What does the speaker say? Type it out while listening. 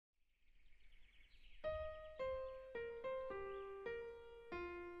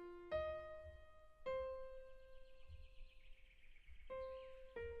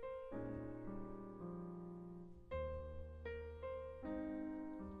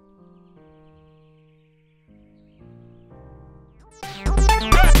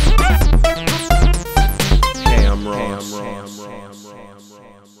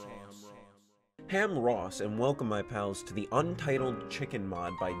Ham Ross, and welcome my pals to the Untitled Chicken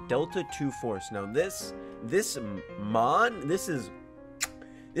Mod by Delta 2 Force. Now this mod, this is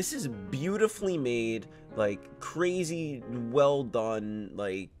beautifully made, like crazy well done.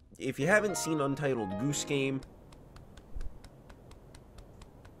 Like if you haven't seen Untitled Goose Game,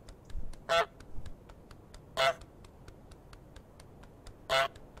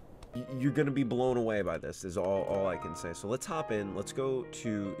 you're gonna be blown away by this, is all I can say. So let's hop in. Let's go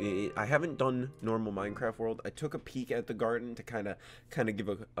to I haven't done normal Minecraft world. I took a peek at the garden to kind of give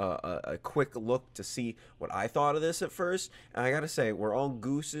a quick look to see what I thought of this at first. And I gotta say, where all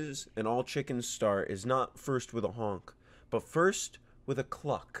gooses and all chickens start is not first with a honk, but first with a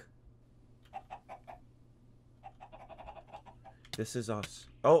cluck. This is us.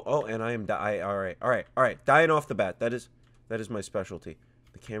 Oh, and I am all right, dying off the bat. That is my specialty.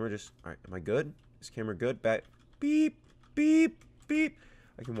 The camera just... Alright, am I good? Is camera good? Back. Beep, beep, beep.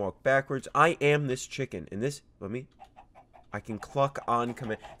 I can walk backwards. I am this chicken. And this... I can cluck on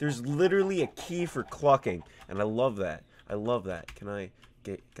command. There's literally a key for clucking. And I love that. I love that. Can I...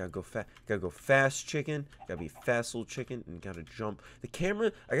 Gotta go fast, chicken. Gotta be fast little chicken. And gotta jump. The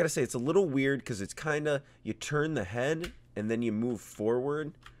camera... I gotta say, it's a little weird because it's kind of... You turn the head and then you move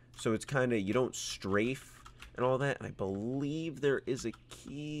forward. So it's kind of... You don't strafe and all that. And I believe there is a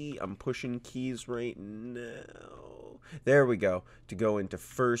key. I'm pushing keys right now. There we go. To go into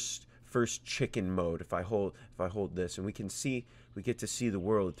first chicken mode. If I hold this, and we get to see the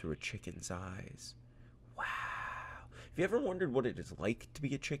world through a chicken's eyes. Wow. Have you ever wondered what it is like to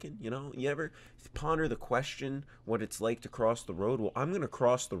be a chicken? You know, you ever ponder the question what it's like to cross the road? Well, I'm gonna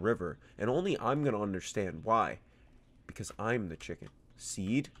cross the river, and only I'm gonna understand why. Because I'm the chicken.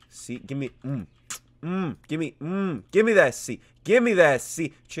 Seed, give me give me that seed. Give me that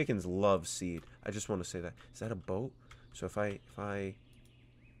seed. Chickens love seed. I just want to say that. Is that a boat? So if I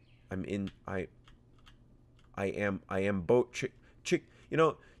am boat you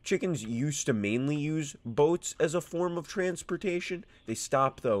know, chickens used to mainly use boats as a form of transportation. They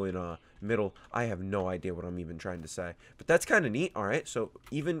stopped though in middle. I have no idea what I'm even trying to say. But that's kind of neat. All right. So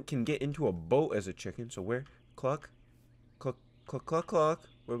even can get into a boat as a chicken. So where cluck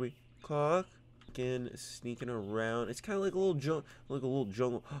where we cluck. Sneaking around. It's kind of like a little jungle.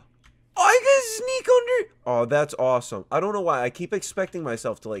 Oh, I can sneak under. Oh, that's awesome. I don't know why. I keep expecting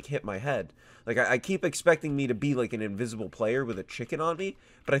myself to like hit my head. Like I keep expecting me to be like an invisible player with a chicken on me.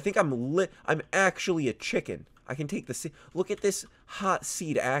 But I think I'm actually a chicken. I can take the seed. Look at this hot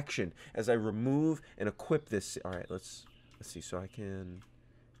seed action as I remove and equip this. All right, let's see. So I can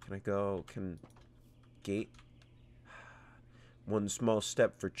I go? Gate. One small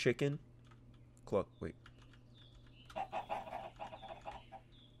step for chicken. Cluck, wait.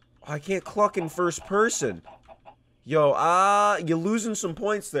 I can't cluck in first person. Yo, you're losing some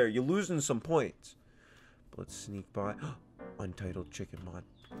points there. You're losing some points. But let's sneak by. Untitled Chicken Mod.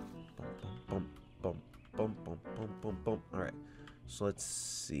 Bum, bum, bum, bum, bum, bum, bum. Alright. So let's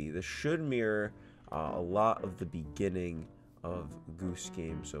see. This should mirror a lot of the beginning of Goose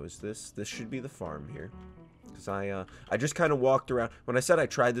Game. So is this should be the farm here. Because I just kind of walked around. When I said I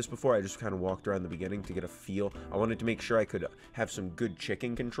tried this before, I just kind of walked around the beginning to get a feel. I wanted to make sure I could have some good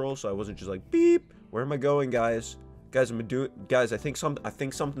chicken control, so I wasn't just like beep. Where am I going, guys? Guys, guys, I think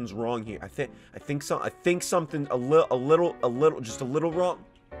something's wrong here. I think something a little just a little wrong.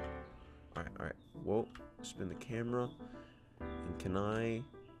 All right. Whoa, spin the camera. And can I?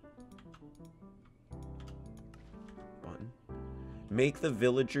 Button. Make the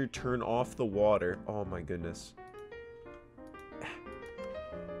villager turn off the water. Oh my goodness.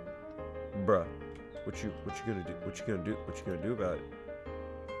 Bruh. What you gonna do? What you gonna do about it?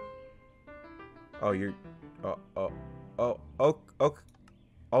 Oh, you're okay.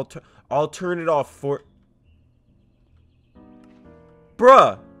 I'll turn it off for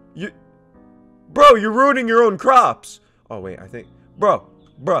Bruh. Bro, you're ruining your own crops. Oh wait, I think bruh.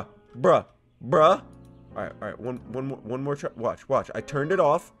 Alright, one more try. Watch. I turned it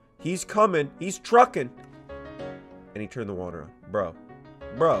off. He's coming. He's trucking. And he turned the water on. Bro.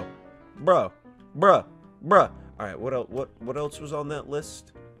 Alright, what else was on that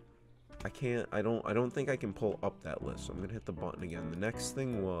list? I don't think I can pull up that list. So I'm gonna hit the button again. The next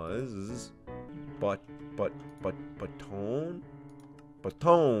thing was baton.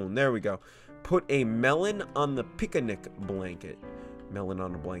 There we go. Put a melon on the picnic blanket. Melon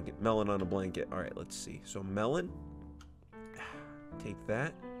on a blanket. All right, let's see. So melon. Take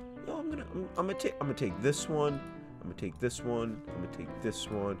that. No, I'm gonna take this one. I'm gonna take this one. I'm gonna take this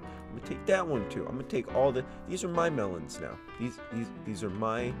one. I'm gonna take that one too. I'm gonna take all the. These are my melons now. These are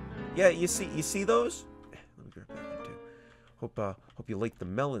my. Yeah, you see those? Let me grab that one too. Hope you like the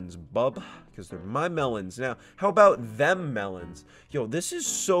melons, bub, because they're my melons. Now, how about them melons? Yo, this is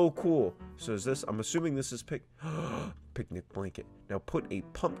so cool. So is this, I'm assuming this is picnic blanket. Now put a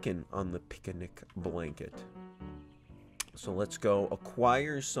pumpkin on the picnic blanket. So let's go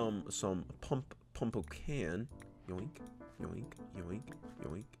acquire some pumpkin. Yoink, yoink, yoink,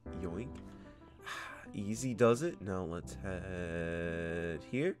 yoink, yoink. Easy does it. Now let's head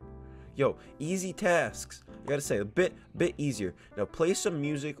here. Yo, easy tasks. I gotta say, a bit easier. Now play some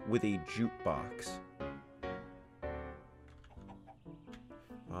music with a jukebox.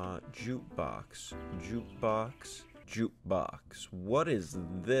 Jukebox. What is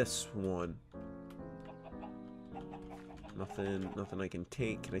this one? Nothing I can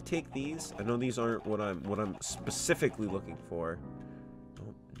take. Can I take these? I know these aren't what I'm specifically looking for.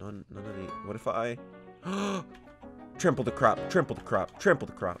 Nope, none of these. What if I trample the crop? Come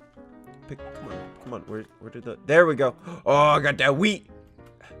on. Where did the? There we go. Oh, I got that wheat.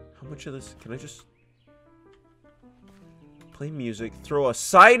 How much of this? Can I just play music? Throw a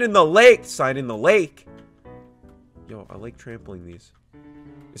sign in the lake. Yo, I like trampling these.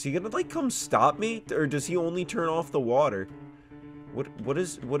 Is he gonna like come stop me, or does he only turn off the water? What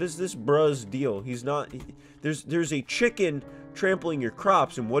is this bruh's deal? He's not. There's a chicken trampling your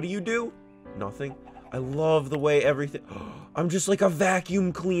crops, and what do? Nothing. I love the way everything. I'm just like a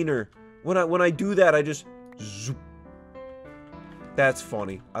vacuum cleaner. When I do that, I just zoop. That's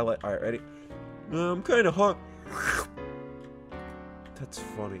funny. I like. All right, ready? I'm kind of hot. That's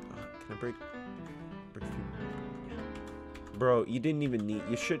funny. Can I break? Bro, you didn't even need.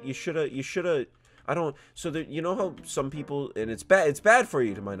 You shoulda. I don't. So there, you know how some people, and it's bad for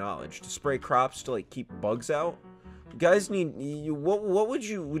you, to my knowledge, to spray crops to like keep bugs out. You guys need. What would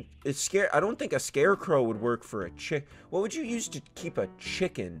you? I don't think a scarecrow would work for a chick. What would you use to keep a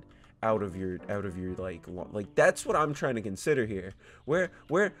chicken out of your like that's what I'm trying to consider here.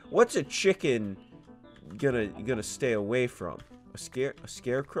 What's a chicken gonna stay away from? A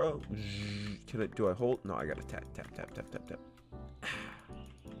scarecrow? Do I hold? No, I gotta tap.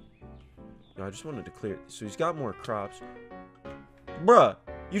 No, I just wanted to clear. So he's got more crops. Bruh,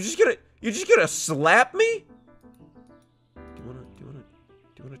 you just gonna slap me? Do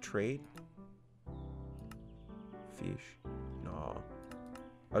you wanna trade? Fish. No.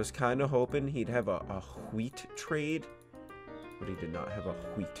 I was kind of hoping he'd have a wheat trade, but he did not have a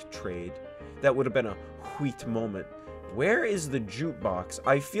wheat trade. That would have been a wheat moment. Where is the jukebox?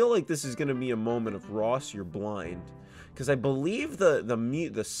 I feel like this is gonna be a moment of Ross, you're blind, because I believe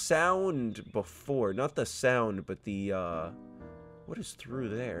the sound before, not the sound, but the what is through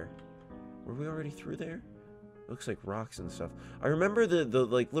there? Were we already through there? Looks like rocks and stuff. I remember the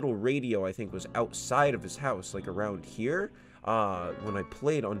like little radio, I think, was outside of his house, like around here, when I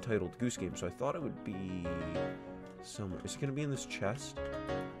played Untitled Goose Game. So I thought it would be somewhere. Is it gonna be in this chest?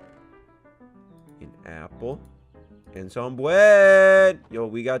 An apple. And some bread. Yo,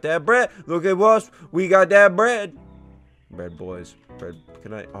 we got that bread. Look at us. We got that bread. Bread, boys. Bread.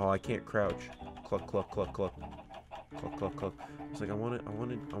 Can I? Oh, I can't crouch. Cluck, cluck, cluck, cluck. Cluck, cluck, cluck. It's like I wanted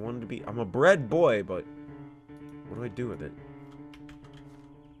to be. I'm a bread boy, but what do I do with it?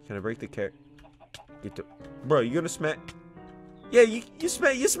 Can I break the carrot? Bro, you gonna smack? Yeah, you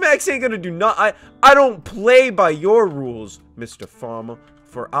smacks ain't gonna do not. I don't play by your rules, Mr. Farmer.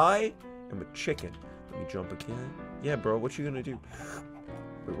 For I am a chicken. Let me jump again. Yeah, bro, what you gonna do?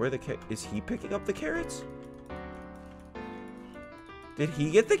 Wait, where is he picking up the carrots? Did he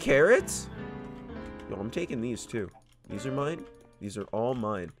get the carrots? Yo, I'm taking these too. These are mine. These are all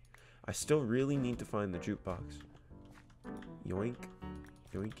mine. I still really need to find the jukebox. Yoink.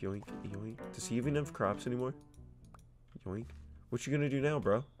 Yoink, yoink, yoink. Does he even have crops anymore? Yoink. What you gonna do now,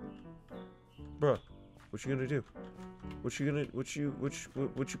 bro? Bro, what you gonna do? What you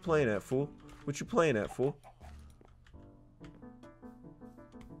playing at, fool? What you playing at, fool?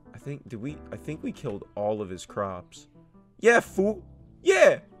 I think we killed all of his crops. Yeah, fool.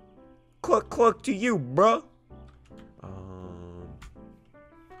 Yeah. Cluck cluck to you, bruh.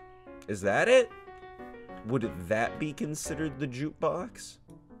 Is that it? Would that be considered the jukebox?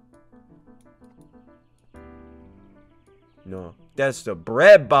 No. That's the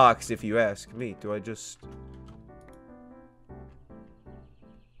bread box, if you ask me. Do I just...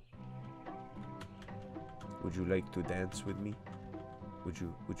 Would you like to dance with me? Would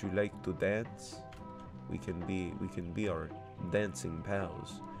you like to dance? We can be our dancing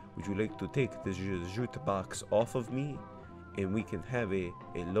pals. Would you like to take the jukebox off of me, and we can have a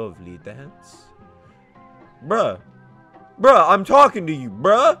lovely dance? Bruh, I'm talking to you,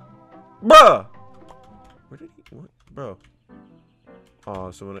 bruh. Where did he? What, bro?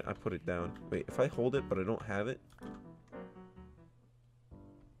 Oh, so when I put it down. Wait, if I hold it but I don't have it.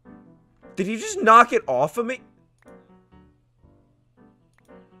 Did he just knock it off of me?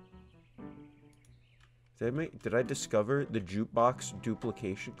 Did I discover the jukebox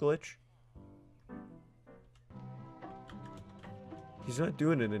duplication glitch? He's not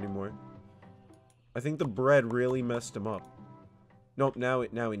doing it anymore. I think the bread really messed him up. Nope, now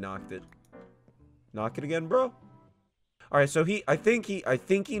he knocked it. Knock it again, bro. All right, so I think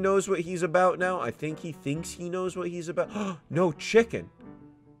he knows what he's about now. I think he thinks he knows what he's about. No chicken.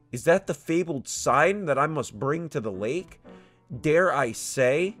 Is that the fabled sign that I must bring to the lake? Dare I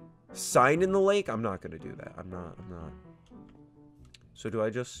say, sign in the lake? I'm not gonna do that. I'm not. So do I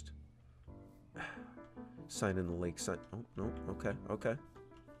just sign in the lake? Sign. Oh no. Okay.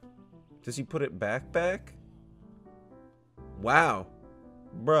 Does he put it back? Wow,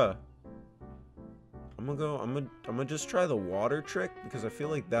 bruh. I'm gonna just try the water trick because I feel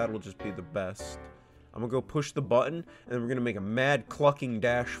like that'll just be the best. I'm gonna go push the button and then we're gonna make a mad clucking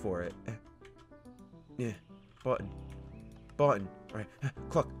dash for it. Yeah, button. All right,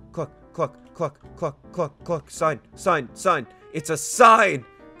 cluck. Sign. It's a sign.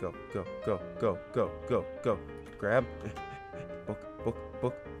 Go. Grab.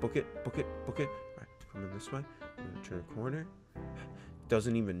 Book it. All right, come in this way. I'm gonna turn a corner.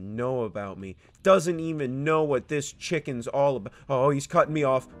 Doesn't even know about me. Doesn't even know what this chicken's all about. Oh, he's cutting me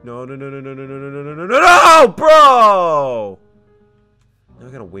off. No, bro! Now I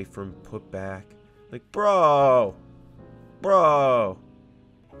gotta wait for him to put back. Like, bro.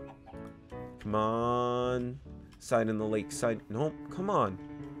 Come on. Sign in the lake. Sign. Nope. Come on.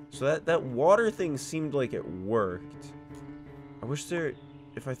 So that water thing seemed like it worked. I wish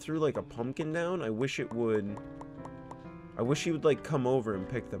if I threw like a pumpkin down, I wish he would like come over and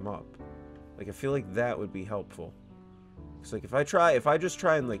pick them up. Like I feel like that would be helpful. It's like if I just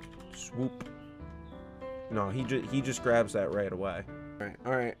try and like swoop. No, he just grabs that right away.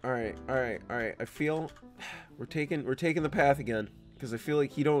 All right. I feel we're taking the path again because I feel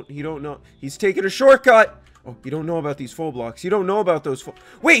like he don't know. He's taking a shortcut. Oh, you don't know about these full blocks. You don't know about those full.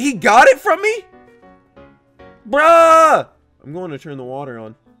 Wait, he got it from me? Bruh! I'm going to turn the water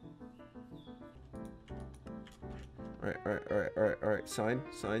on. Alright. Sign.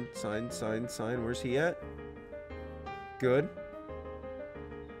 Where's he at? Good.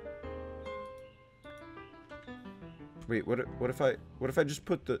 Wait, what if I just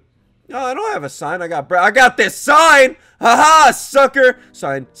put the... No, I don't have a sign. I got this sign! Haha, sucker!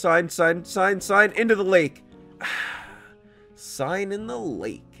 Sign into the lake. Sign in the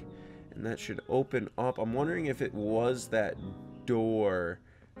lake. And that should open up. I'm wondering if it was that door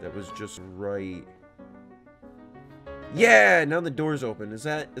that was just right. Yeah, now the door's open. Is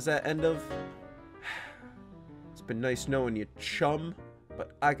that end of? It's been nice knowing you, chum,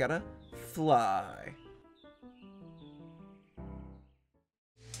 but I gotta fly.